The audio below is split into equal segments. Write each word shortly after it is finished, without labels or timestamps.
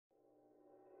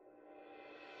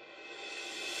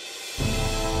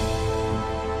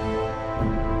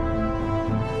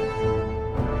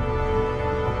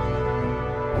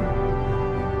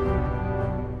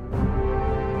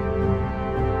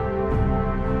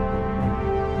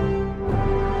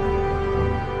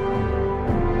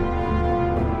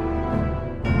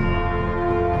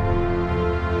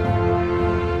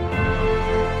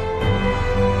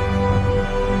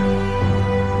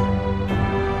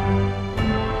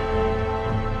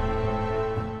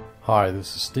Hi,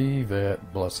 this is Steve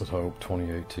at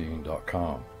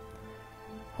blessedhope2018.com.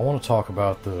 I want to talk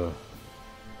about the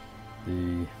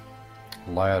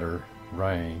latter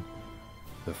rain,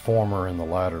 the former and the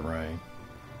latter rain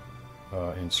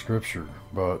in Scripture.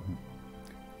 But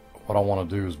what I want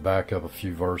to do is back up a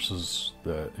few verses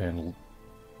that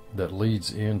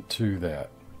leads into that.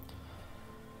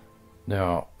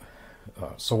 Now,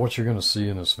 so what you're going to see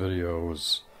in this video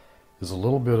is a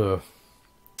little bit of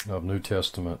New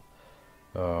Testament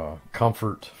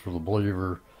comfort for the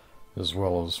believer, as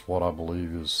well as what I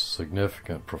believe is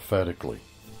significant prophetically.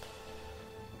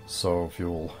 So if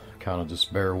you'll kind of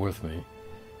just bear with me.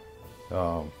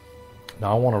 Now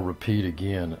I want to repeat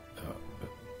again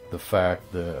the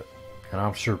fact that, and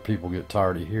I'm sure people get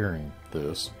tired of hearing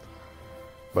this,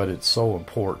 but it's so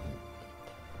important.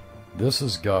 This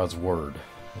is God's Word,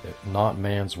 not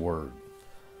man's word.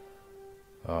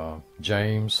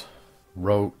 James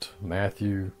wrote,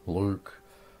 Matthew, Luke,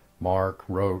 Mark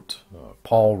wrote,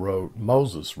 Paul wrote,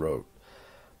 Moses wrote,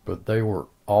 but they were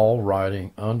all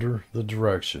writing under the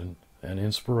direction and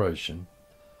inspiration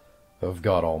of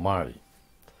God Almighty.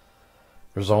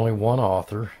 There's only one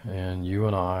author, and you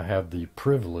and I have the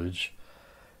privilege,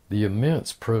 the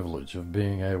immense privilege of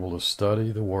being able to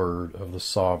study the Word of the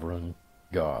sovereign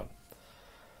God.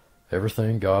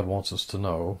 Everything God wants us to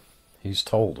know, He's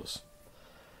told us.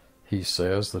 He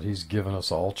says that He's given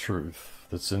us all truth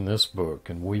that's in this book,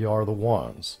 and we are the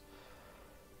ones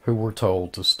who were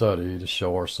told to study to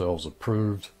show ourselves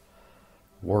approved,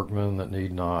 workmen that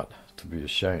need not to be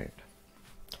ashamed.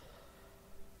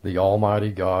 The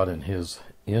Almighty God in His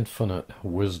infinite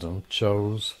wisdom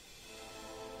chose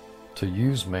to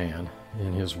use man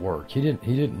in His work. He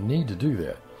didn't need to do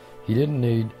that. He didn't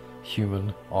need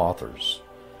human authors.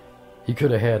 He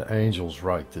could have had angels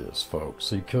write this, folks.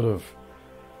 He could have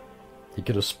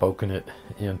spoken it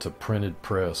into printed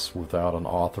press without an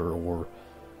author or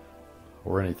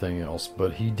anything else,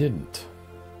 but He didn't.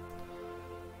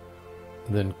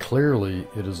 Then clearly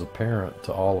it is apparent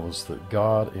to all of us that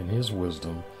God in His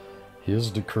wisdom, His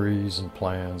decrees and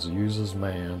plans, uses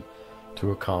man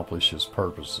to accomplish His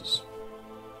purposes.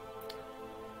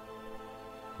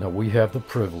 Now we have the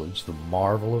privilege, the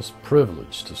marvelous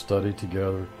privilege, to study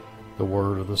together the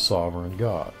Word of the sovereign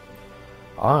God.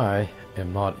 I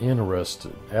am not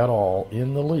interested at all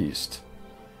in the least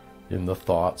in the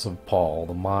thoughts of Paul,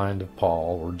 the mind of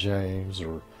Paul, or James,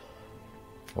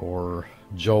 or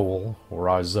Joel, or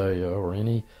Isaiah, or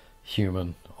any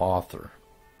human author.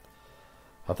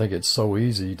 I think it's so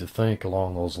easy to think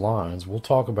along those lines. We'll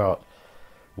talk about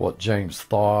what James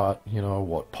thought,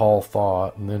 what Paul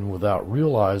thought, and then without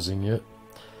realizing it,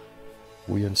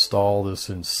 we install this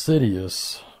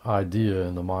insidious idea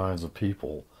in the minds of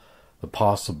people, the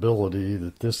possibility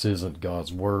that this isn't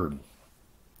God's Word.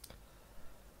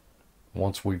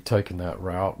 Once we've taken that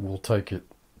route, we'll take it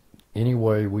any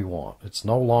way we want. It's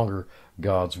no longer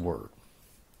God's Word.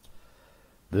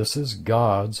 This is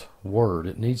God's Word.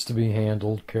 It needs to be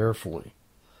handled carefully,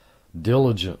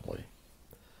 diligently.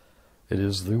 It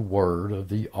is the Word of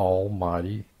the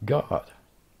Almighty God.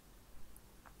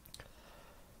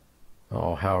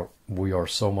 Oh, how we are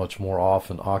so much more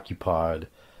often occupied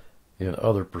in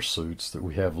other pursuits that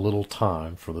we have little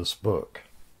time for this book.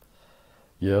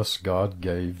 Yes, God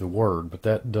gave the Word, but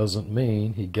that doesn't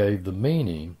mean He gave the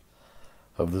meaning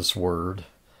of this Word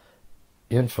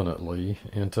infinitely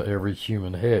into every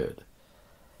human head.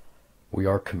 We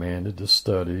are commanded to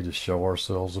study to show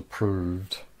ourselves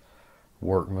approved,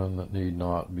 workmen that need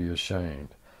not be ashamed.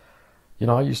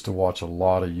 I used to watch a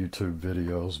lot of YouTube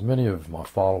videos. Many of my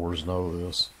followers know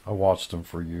this. I watched them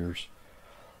for years.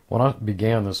 When I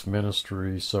began this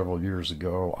ministry several years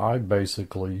ago, I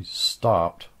basically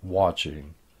stopped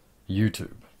watching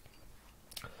YouTube.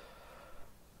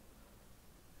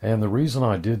 And the reason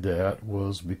I did that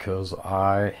was because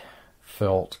I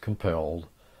felt compelled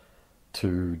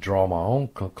to draw my own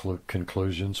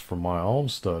conclusions from my own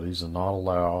studies and not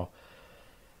allow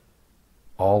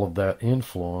all of that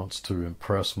influence to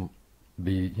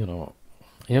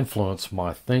influence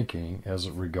my thinking as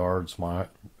it regarded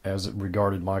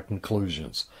my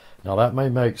conclusions. Now that may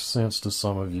make sense to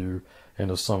some of you, and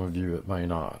to some of you it may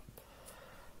not.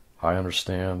 I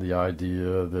understand the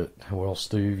idea that, well,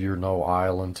 Steve, you're no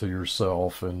island to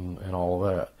yourself and all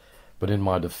of that. But in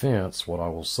my defense, what I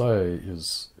will say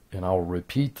is, and I will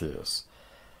repeat this,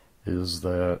 is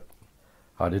that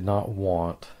I did not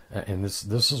want, and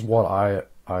this is what I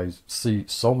see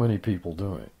so many people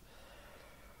doing.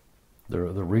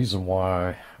 The reason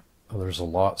why there's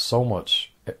so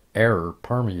much error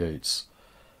permeates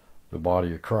the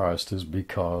body of Christ is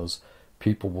because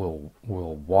people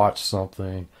will watch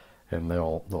something and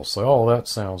they'll say, "Oh, that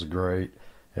sounds great,"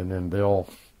 and then they'll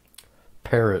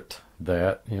parrot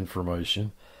that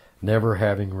information, never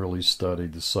having really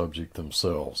studied the subject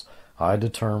themselves. I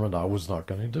determined I was not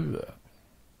going to do that,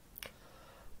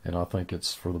 and I think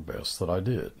it's for the best that I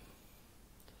did.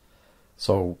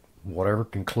 So whatever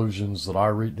conclusions that I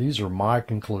read, these are my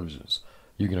conclusions.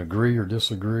 You can agree or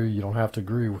disagree. You don't have to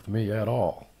agree with me at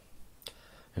all.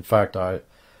 In fact, I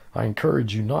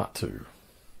encourage you not to.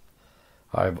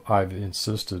 I've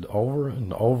insisted over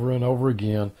and over and over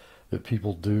again that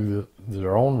people do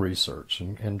their own research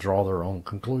and draw their own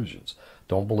conclusions.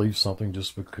 Don't believe something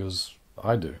just because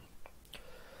I do.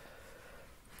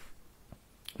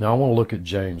 Now I want to look at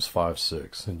James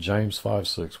 5:6. In James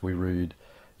 5:6 we read,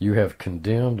 "You have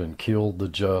condemned and killed the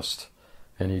just,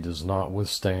 and he does not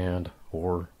withstand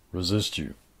or resist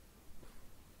you."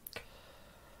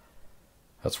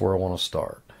 That's where I want to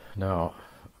start. Now,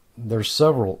 there's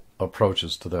several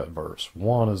approaches to that verse.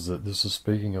 One is that this is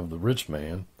speaking of the rich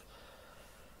man.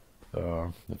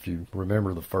 If you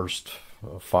remember, the first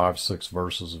 5-6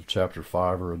 verses of chapter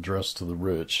 5 are addressed to the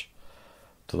rich,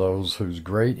 to those whose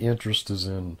great interest is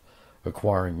in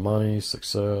acquiring money,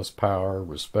 success, power,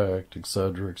 respect,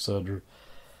 etc., etc.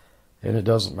 And it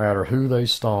doesn't matter who they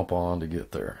stomp on to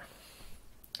get there.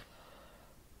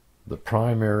 The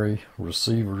primary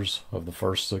receivers of the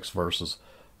first 6 verses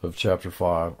of chapter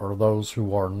 5 are those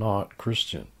who are not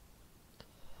Christian.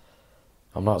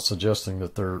 I'm not suggesting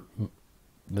that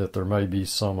there may be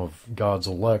some of God's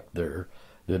elect there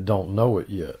that don't know it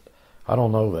yet. I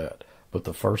don't know that. But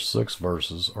the first 6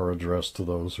 verses are addressed to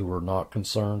those who are not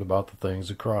concerned about the things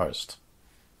of Christ.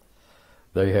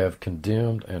 They have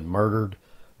condemned and murdered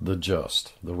the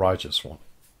just, the righteous one.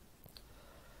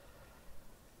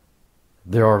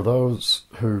 There are those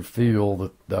who feel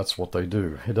that that's what they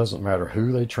do. It doesn't matter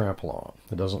who they trample on.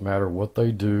 It doesn't matter what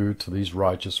they do to these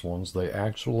righteous ones. They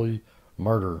actually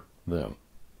murder them.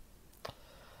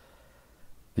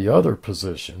 The other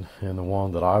position, and the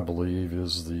one that I believe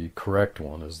is the correct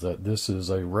one, is that this is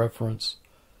a reference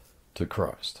to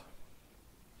Christ.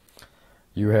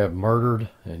 You have murdered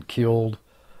and killed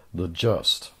the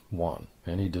just one,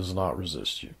 and he does not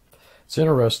resist you. It's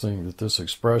interesting that this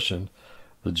expression,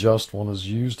 the just one, is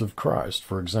used of Christ.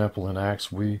 For example, in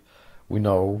Acts we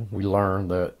learn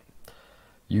that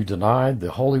you denied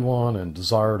the Holy One and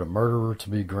desired a murderer to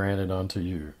be granted unto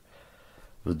you.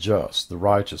 The just, the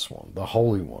righteous one, the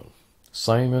Holy One,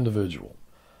 same individual,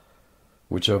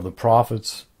 which of the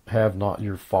prophets have not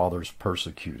your fathers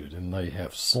persecuted, and they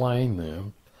have slain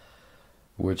them,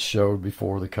 which showed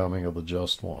before the coming of the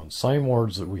just one. Same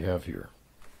words that we have here.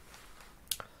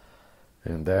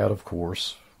 And that, of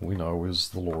course, we know is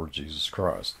the Lord Jesus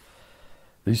Christ.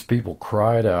 These people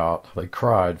cried out, they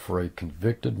cried for a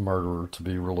convicted murderer to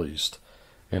be released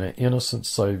and an innocent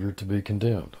Savior to be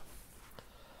condemned.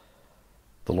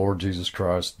 The Lord Jesus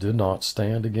Christ did not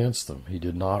stand against them. He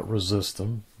did not resist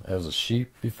them as a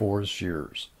sheep before his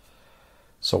shearers.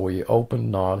 So he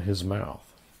opened not his mouth.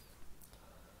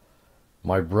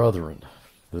 My brethren,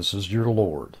 this is your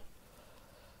Lord.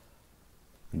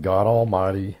 God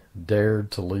Almighty dared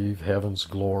to leave heaven's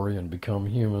glory and become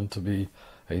human to be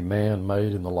a man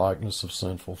made in the likeness of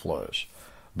sinful flesh,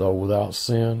 though without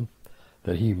sin,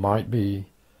 that he might be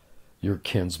your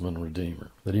kinsman redeemer,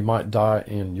 that he might die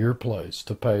in your place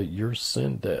to pay your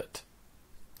sin debt.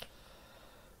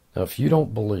 Now, if you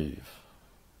don't believe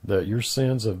that your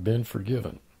sins have been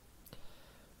forgiven,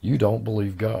 you don't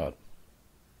believe God.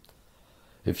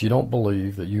 If you don't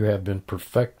believe that you have been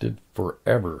perfected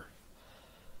forever,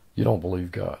 you don't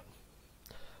believe God.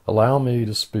 Allow me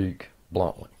to speak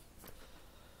bluntly.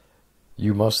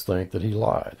 You must think that he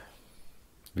lied,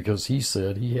 because he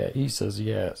said he says he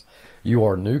has. You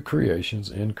are new creations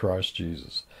in Christ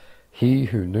Jesus. He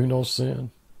who knew no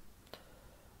sin,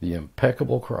 the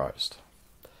impeccable Christ.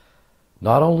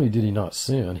 Not only did he not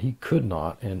sin, he could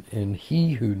not, and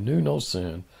he who knew no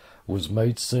sin was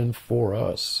made sin for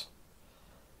us,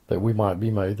 that we might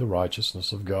be made the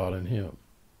righteousness of God in him.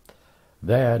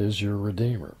 That is your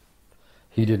Redeemer.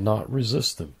 He did not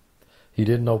resist them. He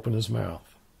didn't open his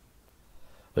mouth.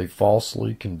 They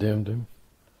falsely condemned him.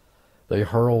 They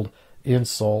hurled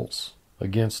insults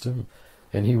against him,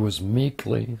 and he was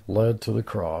meekly led to the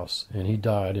cross, and he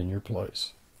died in your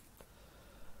place.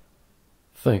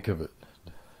 Think of it.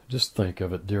 Just think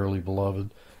of it, dearly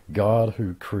beloved. God,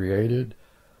 who created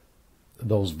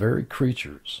those very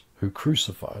creatures who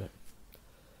crucified him,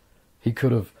 he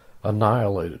could have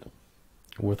annihilated them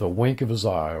with a wink of his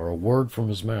eye or a word from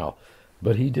his mouth,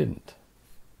 but he didn't,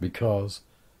 because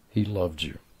he loved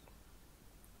you.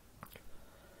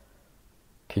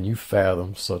 Can you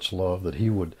fathom such love that he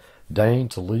would deign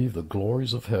to leave the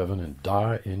glories of heaven and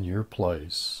die in your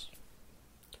place?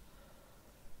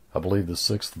 I believe the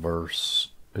 6th verse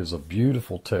is a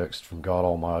beautiful text from God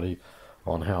Almighty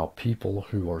on how people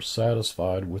who are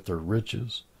satisfied with their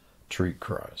riches treat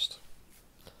Christ.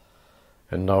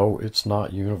 And no, it's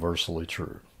not universally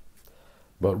true.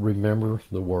 But remember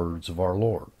the words of our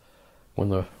Lord. When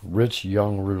the rich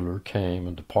young ruler came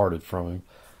and departed from him,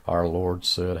 our Lord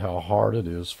said how hard it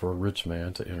is for a rich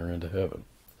man to enter into heaven.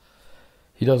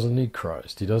 He doesn't need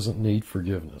Christ. He doesn't need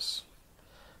forgiveness.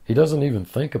 He doesn't even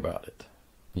think about it.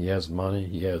 He has money.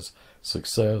 He has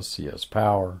success. He has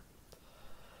power.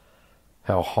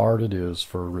 How hard it is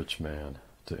for a rich man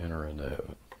to enter into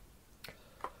heaven.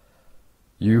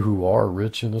 You who are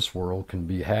rich in this world can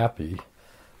be happy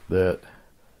that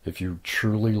if you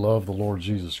truly love the Lord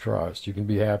Jesus Christ, you can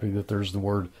be happy that there's the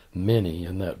word many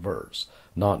in that verse.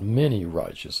 Not many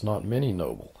righteous, not many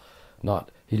noble.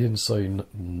 He didn't say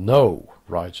no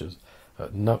righteous,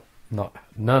 none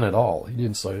at all. He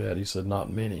didn't say that. He said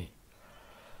not many.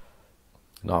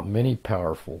 Not many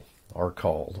powerful are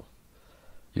called.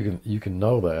 You can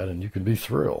know that and you can be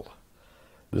thrilled.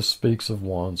 This speaks of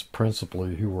ones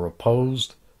principally who were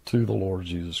opposed to the Lord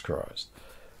Jesus Christ.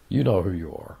 You know who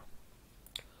you are.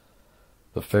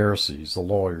 The Pharisees, the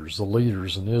lawyers, the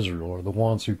leaders in Israel are the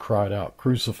ones who cried out,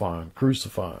 "Crucify him,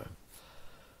 crucify him."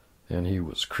 And he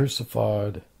was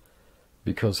crucified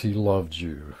because he loved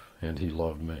you and he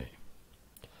loved me.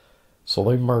 So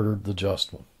they murdered the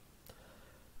just one.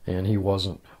 And he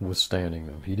wasn't withstanding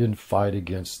them. He didn't fight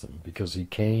against them because he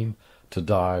came to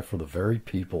die for the very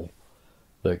people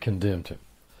that condemned him.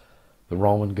 The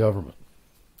Roman government.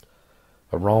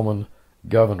 A Roman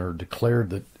governor declared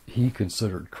that he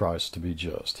considered Christ to be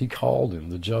just. He called him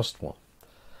the just one.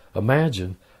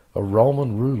 Imagine a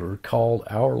Roman ruler called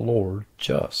our Lord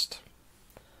just,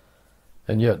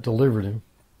 and yet delivered him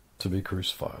to be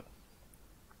crucified.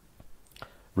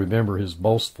 Remember his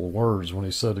boastful words when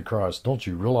he said to Christ, "Don't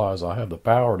you realize I have the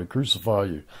power to crucify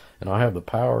you, and I have the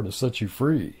power to set you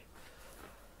free?"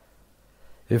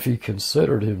 If he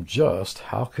considered him just,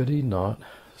 how could he not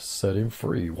set him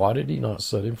free? Why did he not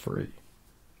set him free?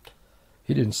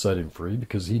 He didn't set him free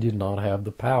because he did not have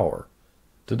the power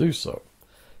to do so.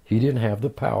 He didn't have the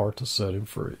power to set him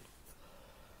free.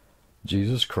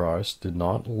 Jesus Christ did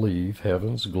not leave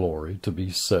heaven's glory to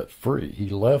be set free. He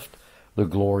left the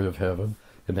glory of heaven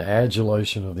and the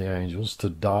adulation of the angels to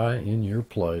die in your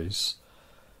place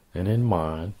and in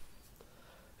mine.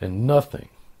 And nothing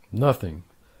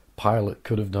Pilate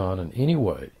could have done in any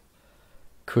way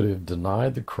could have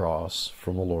denied the cross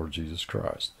from the Lord Jesus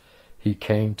Christ. He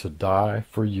came to die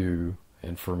for you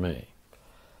and for me.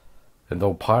 And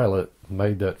though Pilate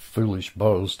made that foolish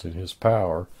boast in his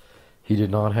power, he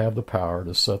did not have the power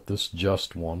to set this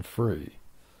just one free.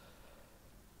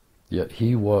 Yet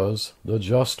he was the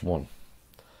just one,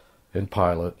 and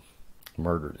Pilate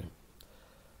murdered him.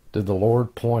 Did the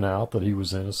Lord point out that he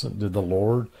was innocent? Did the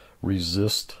Lord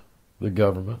resist the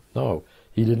government? No,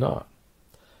 he did not.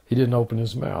 He didn't open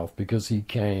his mouth because he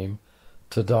came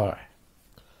to die.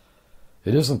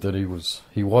 It isn't that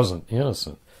he wasn't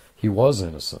innocent. He was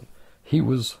innocent. He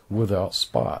was without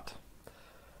spot.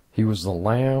 He was the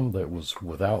lamb that was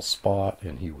without spot,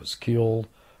 and he was killed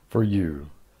for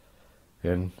you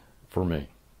and for me.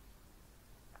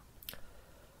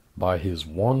 By his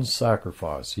one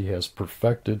sacrifice, he has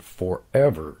perfected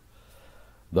forever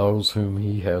those whom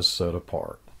he has set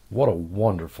apart. What a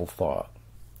wonderful thought.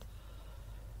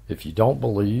 If you don't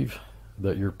believe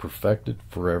that you're perfected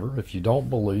forever, if you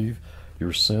don't believe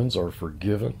your sins are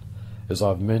forgiven, as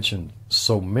I've mentioned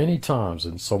so many times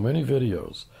in so many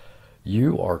videos,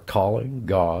 you are calling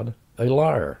God a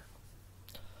liar.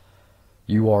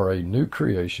 You are a new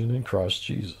creation in Christ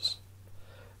Jesus.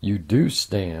 You do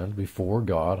stand before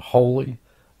God holy,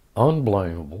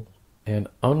 unblameable, and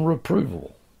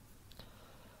unreprovable.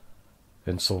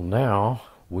 And so now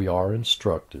we are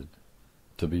instructed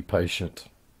to be patient.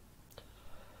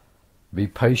 Be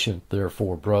patient,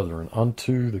 therefore, brethren,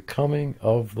 unto the coming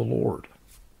of the Lord.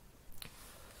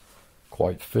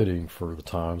 Quite fitting for the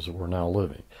times that we're now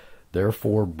living.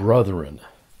 Therefore, brethren.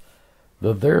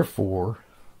 The therefore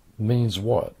means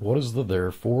what? What is the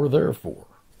therefore? Therefore.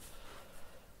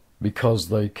 Because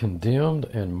they condemned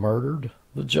and murdered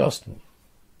the just one.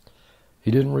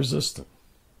 He didn't resist them.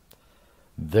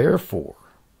 Therefore,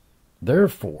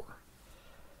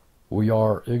 we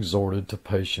are exhorted to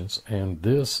patience, and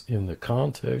this in the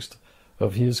context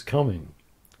of his coming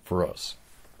for us.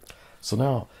 So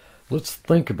now, let's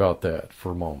think about that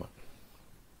for a moment.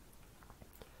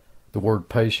 The word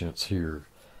patience here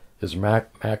is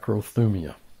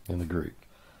macrothumia in the Greek.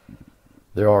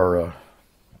 There are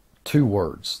two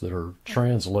words that are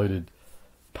translated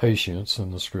patience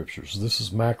in the scriptures. This is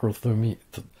macrothumia.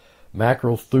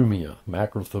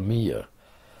 Macrothumia.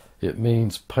 It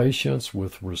means patience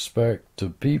with respect to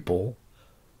people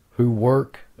who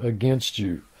work against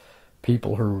you,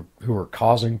 people who are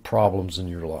causing problems in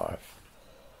your life.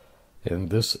 In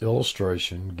this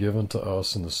illustration given to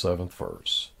us in the 7th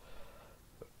verse,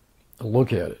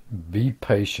 look at it. Be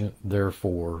patient,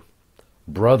 therefore,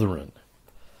 brethren.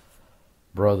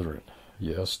 Brethren.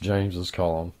 Yes, James is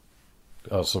calling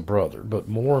us a brother. But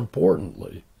more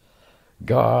importantly,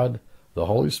 God, the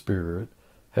Holy Spirit,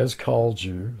 has called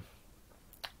you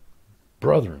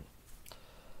brethren.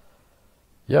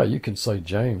 Yeah, you can say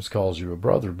James calls you a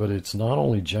brother, but it's not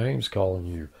only James calling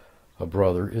you a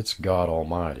brother, it's God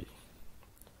Almighty.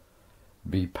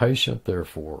 Be patient,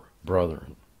 therefore,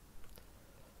 brethren.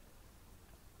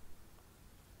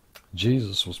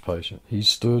 Jesus was patient. He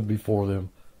stood before them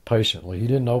patiently. He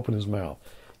didn't open his mouth.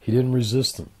 He didn't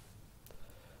resist them.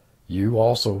 You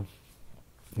also,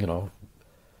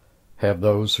 have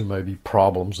those who may be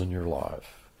problems in your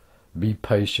life. Be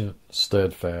patient,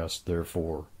 steadfast,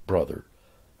 therefore, brother,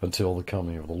 until the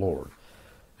coming of the Lord.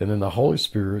 And then the Holy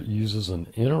Spirit uses an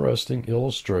interesting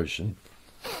illustration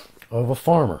of a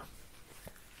farmer.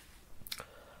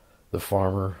 The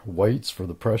farmer waits for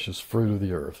the precious fruit of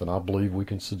the earth, and I believe we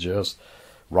can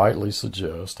rightly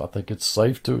suggest, I think it's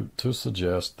safe to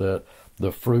suggest that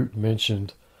the fruit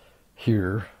mentioned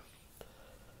here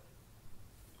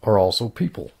are also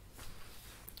people.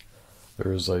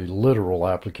 There is a literal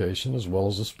application as well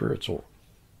as a spiritual.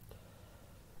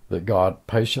 That God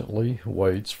patiently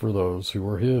waits for those who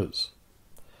are His.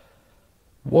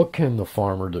 What can the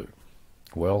farmer do?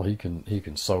 Well, he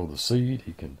can sow the seed,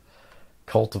 he can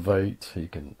cultivate, he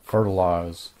can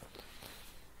fertilize.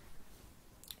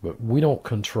 But we don't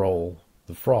control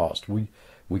the frost. We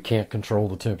can't control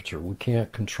the temperature. We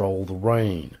can't control the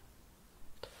rain.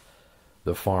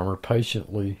 The farmer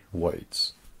patiently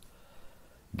waits.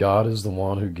 God is the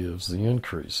one who gives the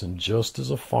increase, and just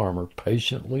as a farmer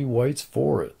patiently waits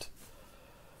for it,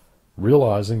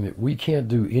 realizing that we can't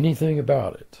do anything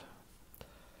about it,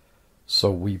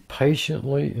 so we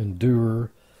patiently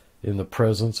endure in the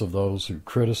presence of those who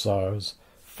criticize,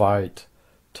 fight,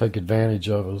 take advantage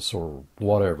of us, or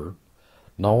whatever,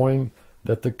 knowing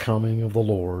that the coming of the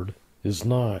Lord is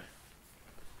nigh.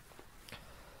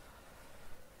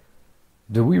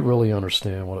 Do we really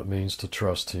understand what it means to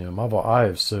trust Him? I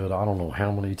have said, I don't know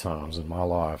how many times in my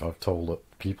life, I've told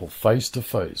people face to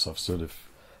face, I've said,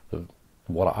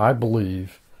 what I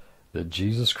believe that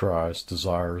Jesus Christ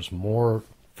desires more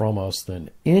from us than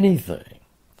anything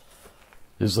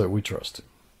is that we trust Him.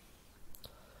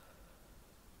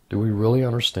 Do we really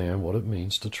understand what it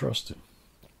means to trust Him?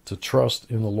 To trust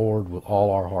in the Lord with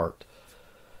all our heart.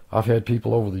 I've had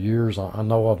people over the years, I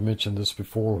know I've mentioned this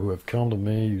before, who have come to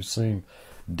me who seem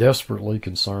desperately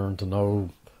concerned to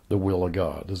know the will of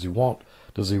God. Does He want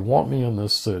me in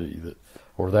this city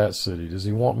or that city? Does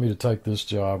He want me to take this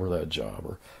job or that job,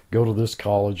 or go to this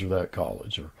college or that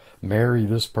college, or marry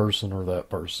this person or that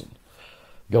person?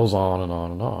 It goes on and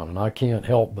on and on. And I can't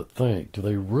help but think, do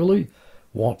they really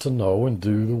want to know and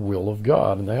do the will of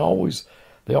God? And they always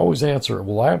answer,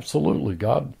 well, absolutely.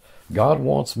 God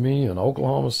wants me in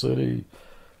Oklahoma City.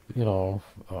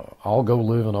 I'll go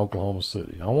live in Oklahoma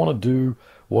City. I want to do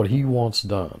what He wants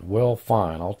done. Well,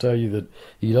 fine. I'll tell you that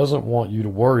He doesn't want you to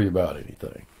worry about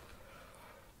anything.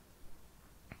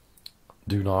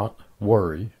 Do not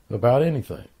worry about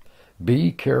anything.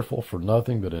 Be careful for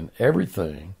nothing, but in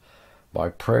everything, by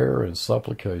prayer and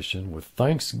supplication, with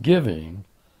thanksgiving,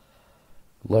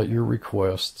 let your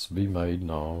requests be made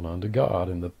known unto God,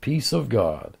 and the peace of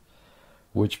God,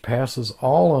 which passes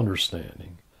all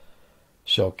understanding,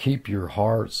 shall keep your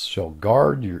hearts, shall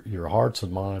guard your hearts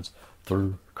and minds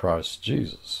through Christ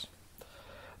Jesus.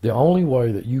 The only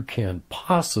way that you can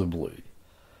possibly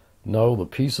know the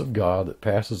peace of God that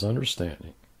passes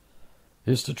understanding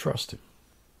is to trust Him.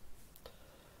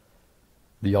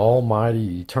 The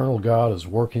Almighty, eternal God is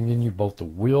working in you both the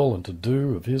will and to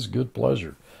do of His good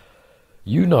pleasure.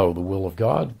 You know the will of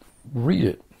God. Read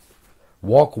it.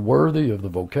 Walk worthy of the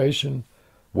vocation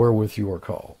wherewith you are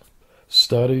called.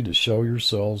 Study to show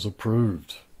yourselves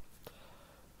approved,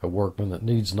 a workman that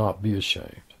needs not be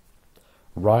ashamed,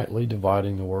 rightly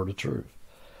dividing the word of truth.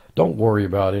 Don't worry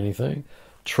about anything.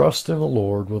 Trust in the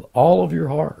Lord with all of your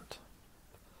heart.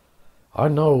 I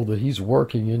know that He's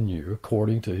working in you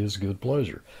according to His good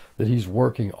pleasure, that He's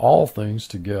working all things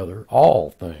together,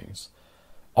 all things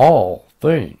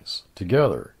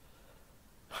together.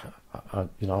 I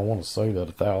want to say that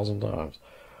 1,000 times.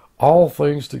 All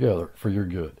things together for your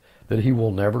good. that he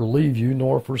will never leave you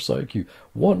nor forsake you.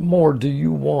 What more do you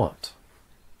want?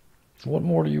 What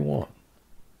more do you want?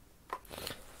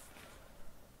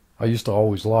 I used to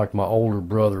always like my older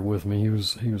brother with me. He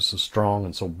was so strong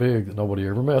and so big that nobody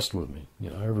ever messed with me. You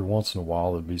know, every once in a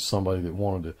while there'd be somebody that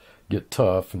wanted to get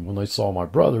tough, and when they saw my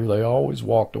brother, they always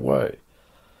walked away.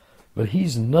 But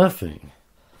he's nothing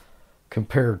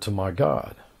compared to my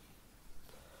God.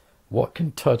 What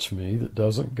can touch me that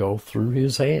doesn't go through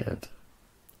his hand?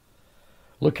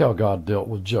 Look how God dealt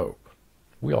with Job.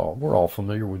 We're all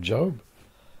familiar with Job.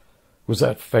 Was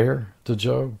that fair to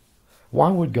Job? Why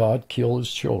would God kill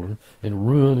his children and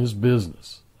ruin his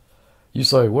business? You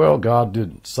say, well, God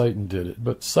didn't. Satan did it.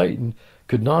 But Satan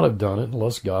could not have done it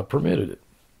unless God permitted it.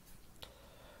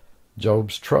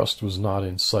 Job's trust was not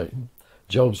in Satan.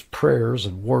 Job's prayers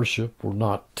and worship were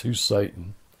not to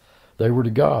Satan. They were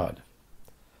to God,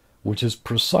 which is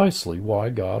precisely why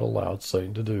God allowed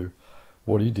Satan to do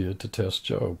what he did to test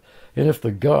Job. And if the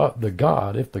God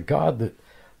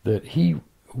that he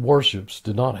worships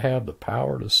did not have the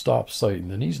power to stop Satan,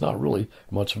 then he's not really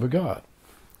much of a God.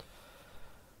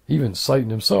 Even Satan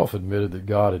himself admitted that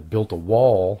God had built a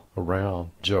wall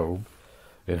around Job,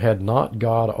 and had not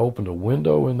God opened a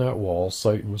window in that wall,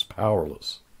 Satan was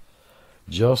powerless.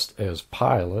 Just as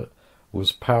Pilate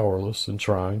was powerless in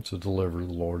trying to deliver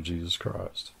the Lord Jesus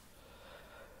Christ.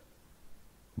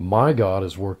 My God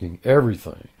is working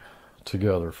everything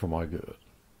together for my good.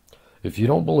 If you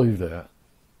don't believe that,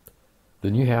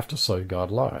 then you have to say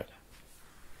God lied.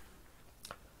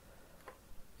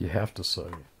 You have to say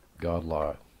God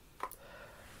lied.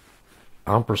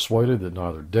 I'm persuaded that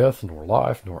neither death, nor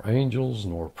life, nor angels,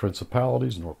 nor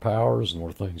principalities, nor powers,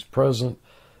 nor things present,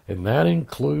 and that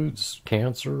includes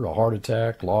cancer, a heart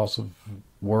attack, loss of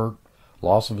work,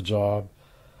 loss of a job,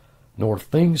 nor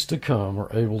things to come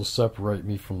are able to separate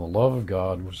me from the love of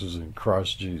God which is in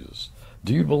Christ Jesus.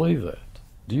 Do you believe that?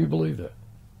 Do you believe that?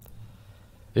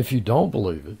 If you don't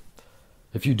believe it,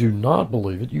 if you do not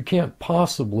believe it, you can't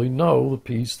possibly know the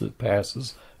peace that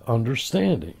passes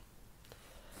understanding.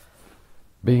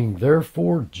 Being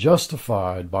therefore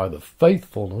justified by the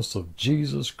faithfulness of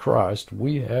Jesus Christ,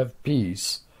 we have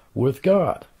peace with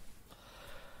God.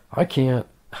 I can't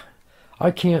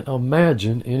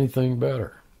imagine anything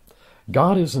better.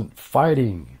 God isn't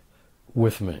fighting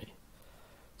with me,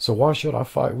 so why should I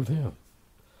fight with him?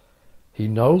 He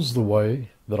knows the way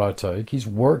that I take. He's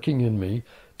working in me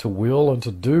to will and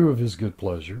to do of his good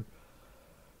pleasure.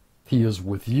 He is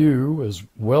with you as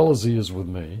well as he is with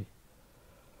me.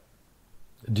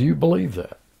 Do you believe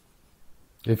that?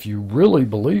 If you really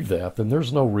believe that, then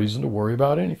there's no reason to worry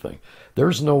about anything.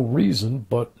 There's no reason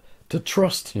but to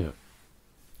trust him.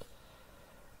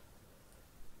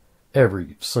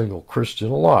 Every single Christian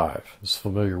alive is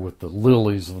familiar with the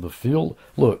lilies of the field.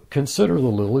 Look, consider the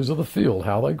lilies of the field,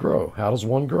 how they grow. How does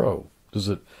one grow? Does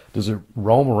it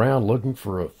roam around looking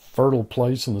for a fertile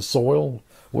place in the soil?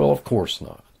 Well, of course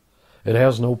not. It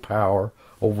has no power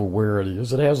over where it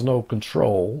is. It has no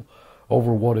control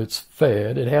over what it's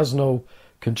fed. It has no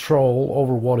control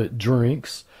over what it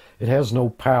drinks. It has no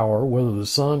power whether the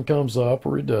sun comes up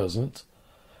or it doesn't.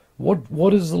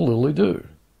 What does the lily do?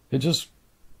 It just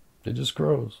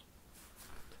grows.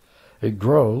 It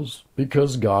grows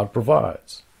because God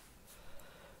provides.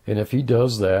 And if he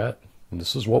does that, and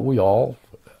this is what we all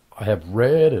have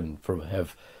read and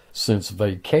have since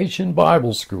vacation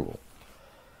Bible school,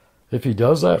 if he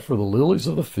does that for the lilies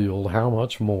of the field, how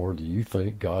much more do you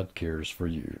think God cares for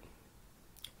you?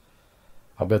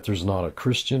 I bet there's not a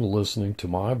Christian listening to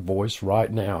my voice right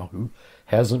now who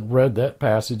hasn't read that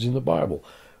passage in the Bible.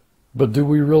 But do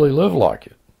we really live like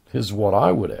it, is what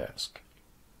I would ask.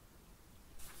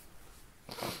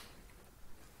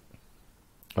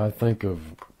 I think of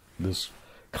this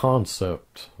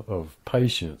concept of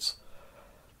patience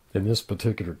in this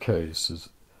particular case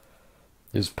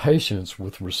is patience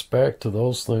with respect to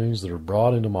those things that are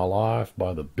brought into my life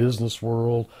by the business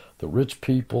world, the rich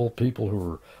people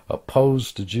who are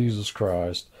opposed to Jesus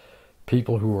Christ,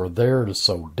 people who are there to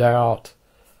sow doubt.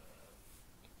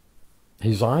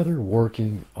 He's either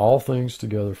working all things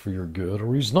together for your good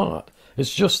or he's not.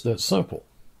 It's just that simple.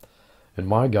 And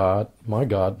my God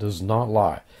does not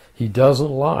lie. He doesn't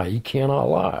lie. He cannot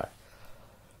lie.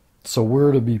 So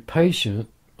we're to be patient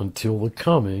until the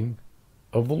coming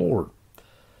of the Lord.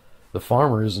 The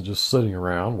farmer isn't just sitting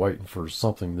around waiting for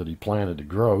something that he planted to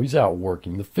grow. He's out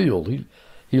working the field.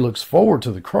 He looks forward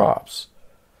to the crops,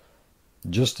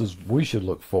 just as we should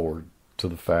look forward to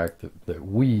the fact that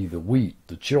we, the wheat,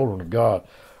 the children of God,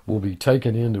 will be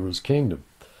taken into his kingdom.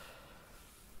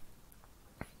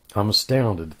 I'm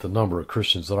astounded at the number of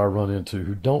Christians that I run into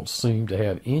who don't seem to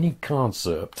have any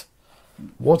concept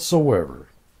whatsoever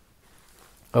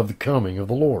of the coming of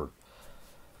the Lord.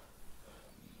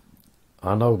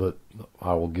 I know that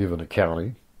I will give an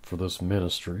accounting for this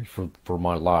ministry, for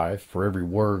my life, for every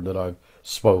word that I've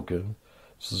spoken.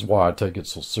 This is why I take it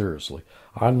so seriously.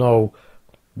 I know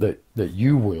that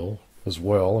you will as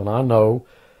well, and I know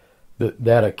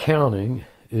that accounting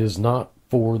is not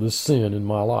for the sin in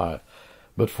my life,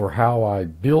 but for how I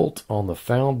built on the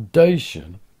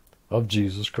foundation of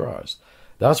Jesus Christ.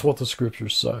 That's what the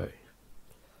scriptures say.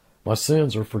 My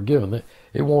sins are forgiven.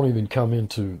 It won't even come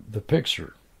into the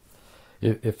picture.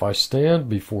 If I stand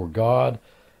before God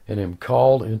and am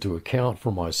called into account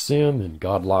for my sin, then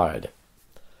God lied.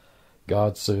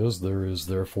 God says there is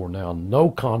therefore now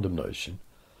no condemnation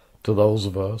to those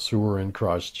of us who are in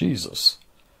Christ Jesus.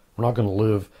 We're not going to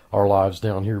live our lives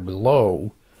down here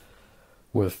below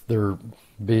with there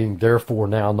being therefore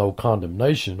now no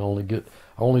condemnation,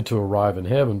 only to arrive in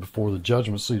heaven before the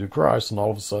judgment seat of Christ, and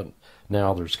all of a sudden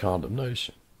now there's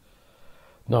condemnation.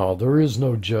 No, there is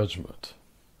no judgment.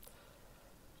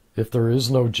 If there is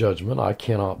no judgment, I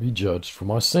cannot be judged for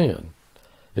my sin.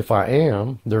 If I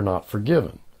am, they're not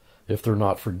forgiven. If they're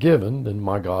not forgiven, then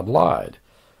my God lied.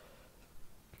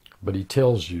 But he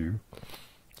tells you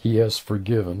he has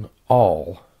forgiven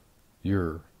all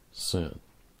your sin.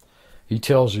 He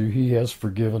tells you he has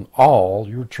forgiven all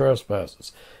your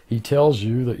trespasses. He tells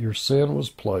you that your sin was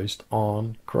placed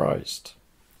on Christ.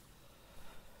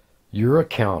 Your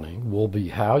accounting will be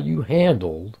how you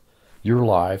handled your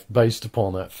life based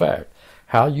upon that fact.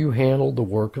 How you handled the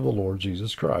work of the Lord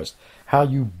Jesus Christ. How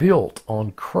you built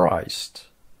on Christ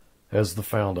as the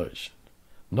foundation.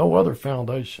 No other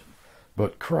foundation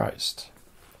but Christ.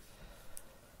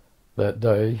 That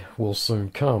day will soon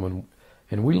come,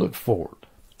 and we look forward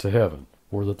to heaven,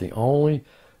 where that the only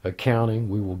accounting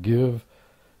we will give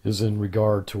is in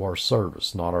regard to our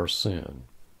service, not our sin.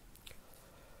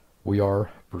 We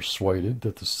are persuaded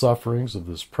that the sufferings of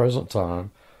this present time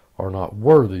are not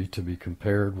worthy to be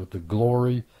compared with the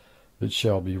glory that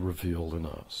shall be revealed in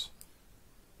us.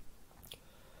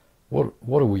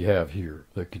 What do we have here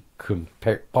that could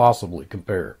possibly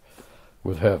compare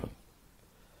with heaven?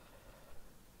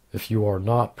 If you are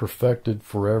not perfected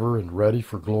forever and ready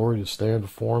for glory to stand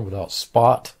before him without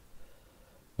spot,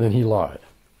 then he lied.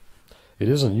 It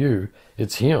isn't you,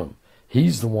 it's him.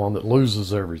 He's the one that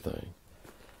loses everything.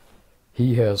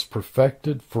 He has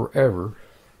perfected forever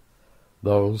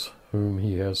those whom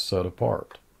he has set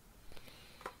apart.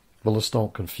 But let's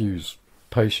don't confuse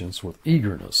patience with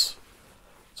eagerness.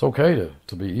 It's okay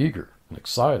to be eager and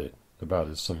excited about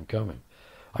his soon coming.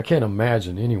 I can't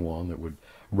imagine anyone that would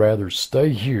rather stay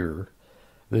here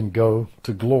than go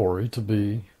to glory to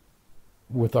be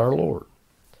with our Lord.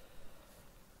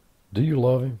 Do you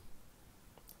love him?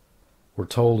 We're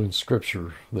told in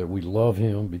Scripture that we love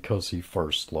him because he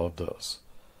first loved us.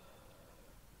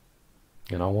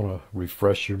 And I want to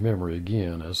refresh your memory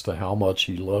again as to how much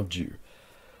he loved you.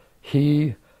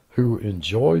 He who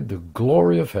enjoyed the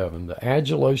glory of heaven, the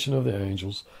adulation of the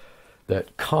angels,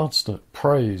 that constant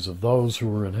praise of those who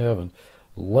were in heaven,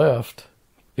 left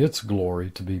its glory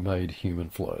to be made human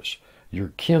flesh. Your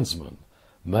kinsman,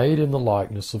 made in the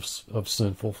likeness of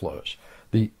sinful flesh.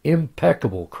 The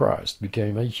impeccable Christ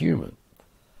became a human.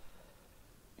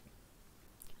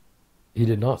 He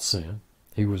did not sin.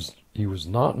 He was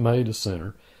not made a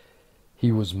sinner.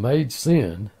 He was made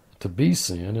sin to be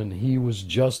sin, and he was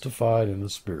justified in the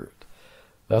Spirit.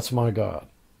 That's my God.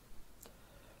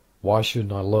 Why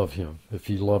shouldn't I love him if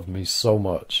he loved me so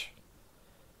much?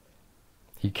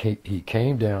 He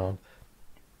came down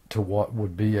to what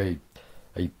would be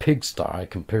a pigsty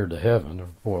compared to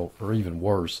heaven, or even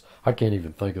worse. I can't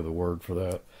even think of the word for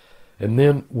that. And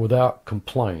then without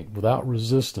complaint, without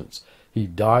resistance, he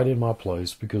died in my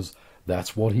place because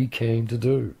that's what he came to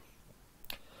do.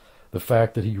 The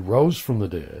fact that he rose from the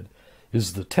dead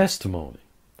is the testimony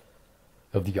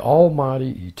of the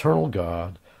almighty, eternal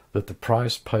God that the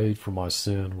price paid for my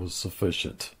sin was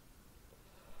sufficient.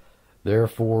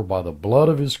 Therefore, by the blood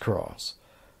of his cross,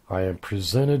 I am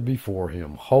presented before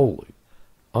him holy,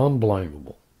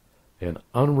 unblameable, and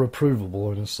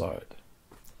unreprovable in his sight.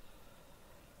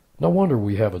 No wonder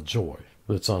we have a joy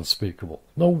that's unspeakable.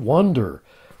 No wonder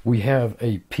we have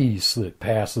a peace that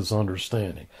passes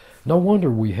understanding. No wonder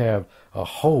we have a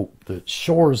hope that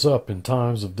shores up in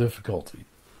times of difficulty.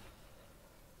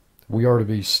 We are to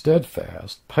be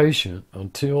steadfast, patient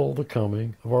until the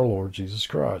coming of our Lord Jesus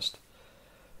Christ,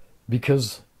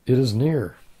 because it is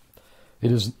near.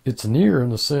 It's near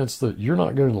in the sense that you're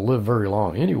not going to live very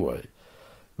long anyway,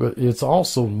 but it's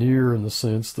also near in the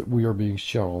sense that we are being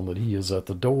shown that he is at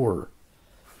the door,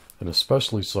 and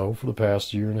especially so for the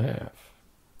past year and a half.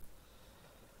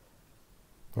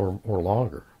 or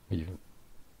longer even.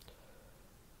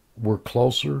 We're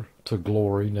closer to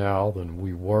glory now than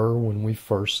we were when we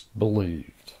first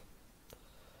believed.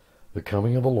 The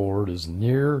coming of the Lord is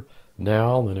nearer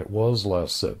now than it was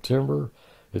last September.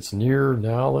 It's nearer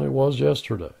now than it was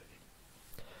yesterday.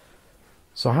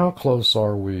 So how close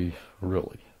are we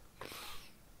really?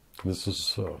 This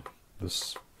is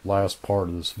this last part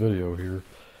of this video here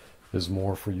is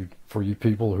more for you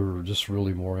people who are just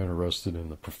really more interested in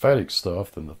the prophetic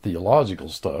stuff than the theological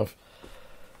stuff.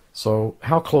 So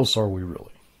how close are we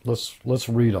really? Let's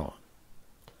read on.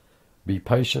 Be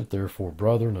patient, therefore,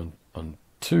 brethren,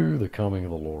 unto the coming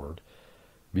of the Lord.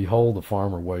 Behold, the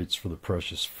farmer waits for the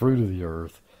precious fruit of the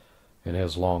earth, and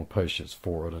has long patience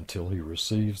for it until he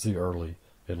receives the early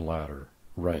and latter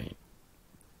rain.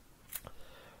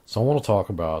 So I want to talk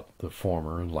about the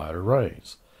former and latter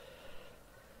rains.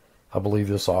 I believe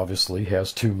this obviously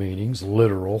has two meanings,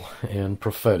 literal and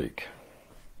prophetic.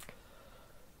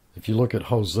 If you look at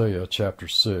Hosea chapter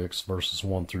 6, verses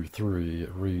 1 through 3,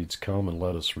 it reads, Come and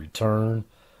let us return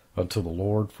unto the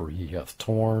Lord, for he hath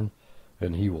torn,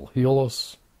 and he will heal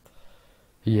us.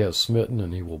 He has smitten,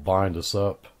 and he will bind us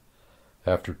up.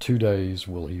 After 2 days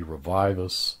will he revive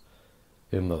us.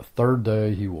 In the third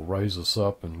day he will raise us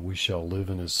up, and we shall live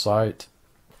in his sight.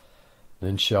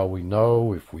 Then shall we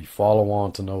know, if we follow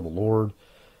on to know the Lord,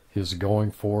 his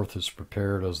going forth is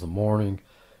prepared as the morning,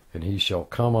 and he shall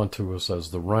come unto us as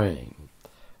the rain,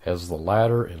 as the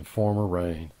latter and former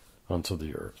rain unto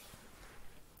the earth.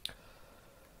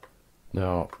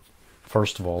 Now,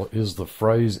 first of all, is the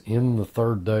phrase, in the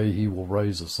third day he will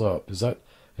raise us up, is that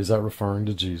referring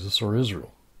to Jesus or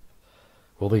Israel?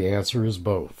 Well, the answer is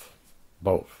both.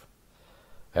 Both.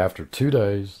 After 2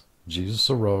 days, Jesus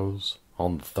arose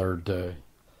on the third day.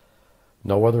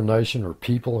 No other nation or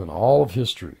people in all of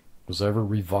history was ever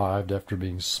revived after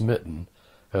being smitten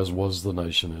as was the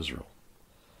nation Israel.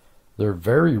 Their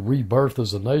very rebirth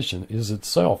as a nation is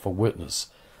itself a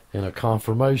witness and a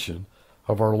confirmation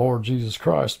of our Lord Jesus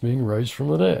Christ being raised from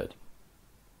the dead.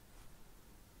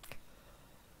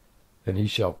 And he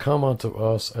shall come unto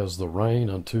us as the rain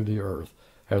unto the earth,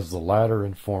 as the latter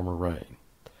and former rain.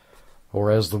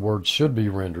 Or as the word should be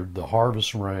rendered, the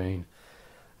harvest rain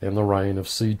and the rain of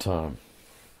seed time.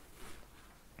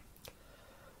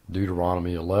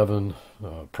 Deuteronomy 11,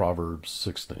 Proverbs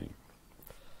 16.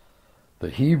 The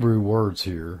Hebrew words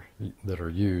here that are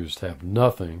used have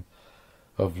nothing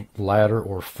of latter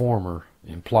or former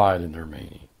implied in their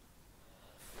meaning.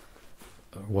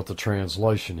 What the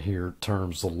translation here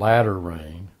terms the latter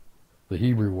rain, the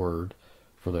Hebrew word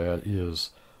for that is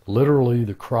literally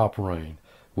the crop rain,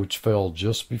 which fell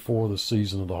just before the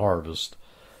season of the harvest,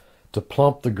 to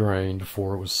plump the grain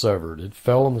before it was severed. It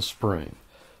fell in the spring,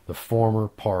 the former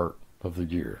part of the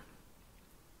year.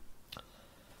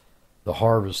 The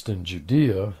harvest in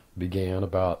Judea began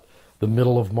about the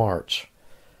middle of March.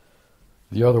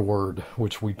 The other word,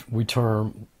 which we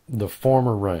term the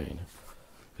former rain,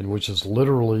 and which is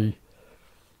literally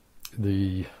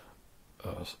the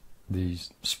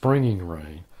springing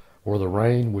rain, or the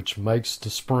rain which makes to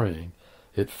spring,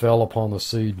 it fell upon the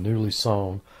seed newly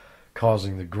sown,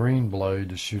 causing the green blade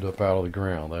to shoot up out of the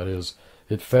ground. That is,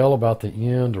 it fell about the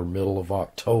end or middle of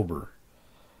October,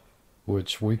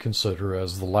 which we consider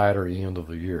as the latter end of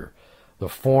the year. The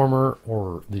former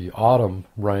or the autumn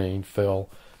rain fell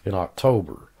in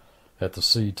October at the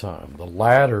seed time. The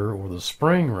latter or the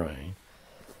spring rain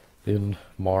in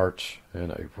March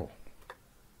and April.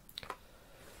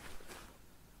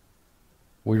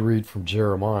 We read from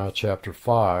Jeremiah chapter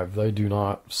 5, They do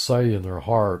not say in their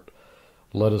heart,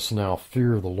 Let us now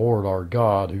fear the Lord our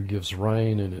God, who gives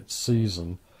rain in its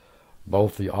season,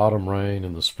 both the autumn rain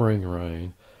and the spring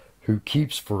rain, who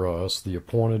keeps for us the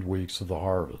appointed weeks of the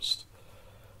harvest.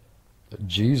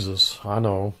 Jesus, I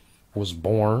know, was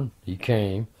born, he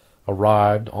came,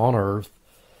 arrived on earth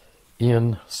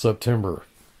in September.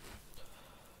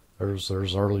 There's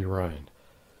early rain.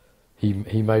 He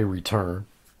may return,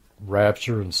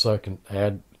 rapture and second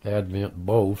advent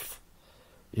both,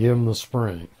 in the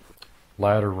spring,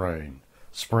 latter rain.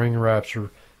 Spring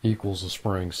rapture equals the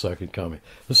spring second coming.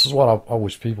 This is what I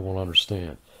wish people would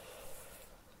understand.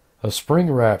 A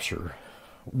spring rapture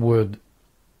would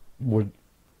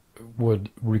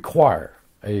require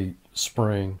a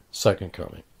spring second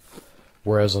coming,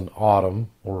 whereas an autumn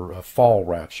or a fall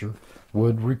rapture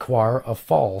would require a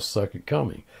fall second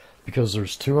coming, because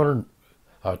there's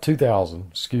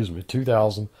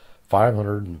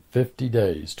 2,550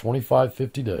 days,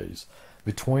 2550 days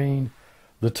between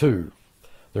the two.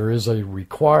 There is a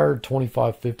required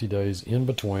 2550 days in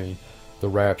between the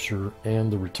rapture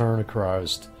and the return of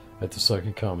Christ at the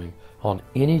second coming on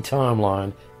any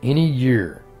timeline, any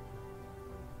year.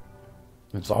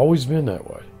 It's always been that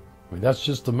way. I mean, that's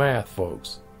just the math,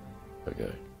 folks.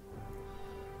 Okay.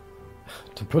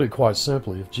 To put it quite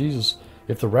simply,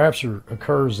 if the rapture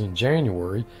occurs in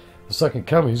January, the second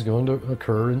coming is going to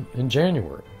occur in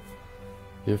January.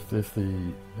 If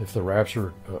the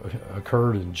rapture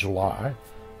occurred in July,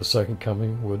 the second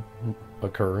coming would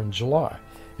occur in July.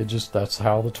 That's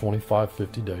how the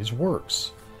 50 days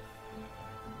works.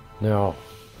 Now,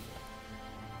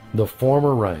 the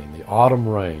former rain, the autumn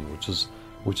rain,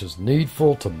 which is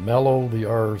needful to mellow the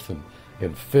earth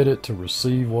and fit it to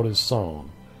receive what is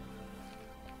sown.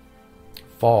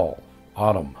 Fall,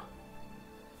 autumn.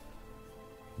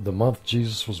 The month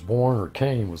Jesus was born or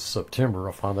came was September.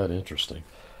 I find that interesting.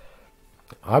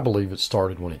 I believe it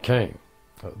started when he came.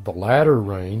 The latter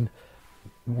rain,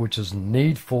 which is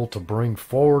needful to bring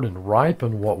forward and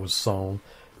ripen what was sown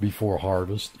before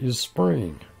harvest, is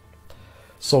spring.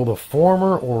 So the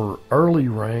former or early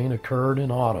rain occurred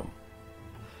in autumn.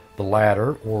 The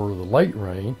latter or the late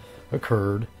rain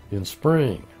occurred in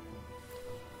spring.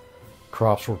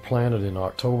 Crops were planted in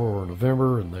October or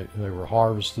November, and they were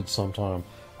harvested sometime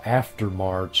after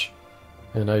March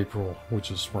and April,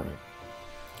 which is spring.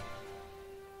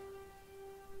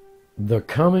 The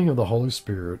coming of the Holy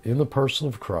Spirit in the person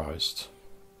of Christ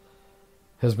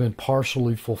has been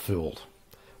partially fulfilled,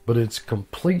 but its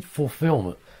complete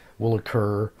fulfillment will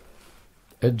occur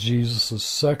at Jesus'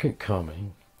 second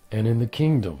coming and in the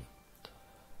kingdom.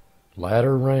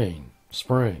 Latter rain,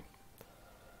 spring.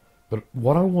 But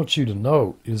what I want you to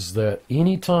note is that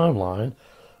any timeline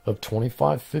of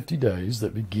 50 days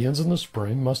that begins in the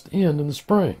spring must end in the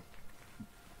spring.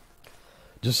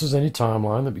 Just as any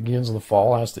timeline that begins in the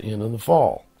fall has to end in the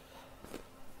fall.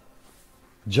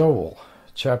 Joel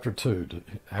chapter 2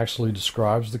 actually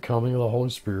describes the coming of the Holy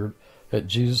Spirit at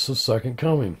Jesus' second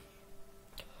coming.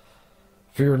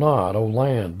 Fear not, O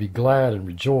land, be glad and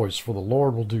rejoice, for the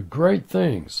Lord will do great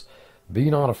things. Be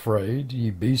not afraid, ye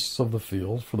beasts of the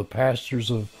field, for the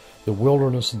pastures of the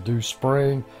wilderness do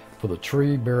spring, for the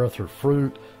tree beareth her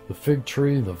fruit, the fig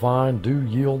tree and the vine do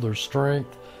yield their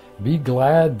strength. Be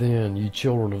glad then, ye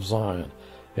children of Zion,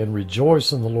 and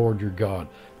rejoice in the Lord your God,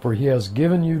 for he has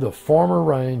given you the former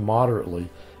rain moderately,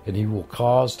 and he will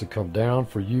cause to come down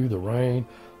for you the rain,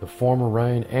 the former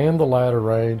rain, and the latter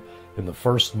rain in the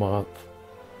first month.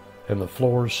 And the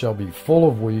floors shall be full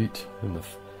of wheat, and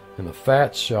the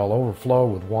fats shall overflow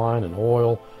with wine and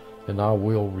oil, and I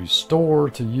will restore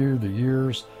to you the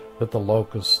years that the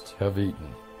locusts have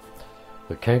eaten.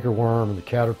 The cankerworm and the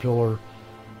caterpillar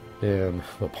and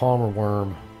the palmer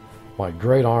worm, my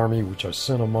great army which I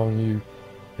sent among you,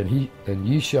 and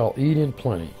ye shall eat in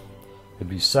plenty, and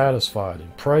be satisfied,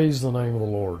 and praise the name of the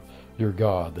Lord your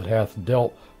God, that hath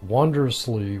dealt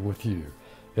wondrously with you,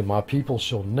 and my people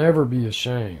shall never be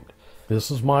ashamed. This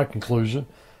is my conclusion,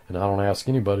 and I don't ask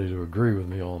anybody to agree with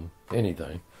me on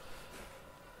anything,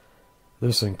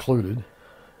 this included,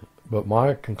 but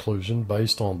my conclusion,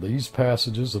 based on these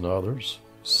passages and others,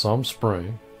 some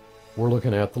spring, we're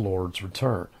looking at the Lord's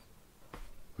return.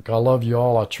 Look, I love you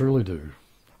all. I truly do.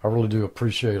 I really do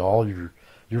appreciate all your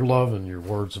love and your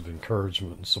words of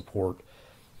encouragement and support.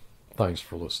 Thanks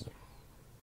for listening.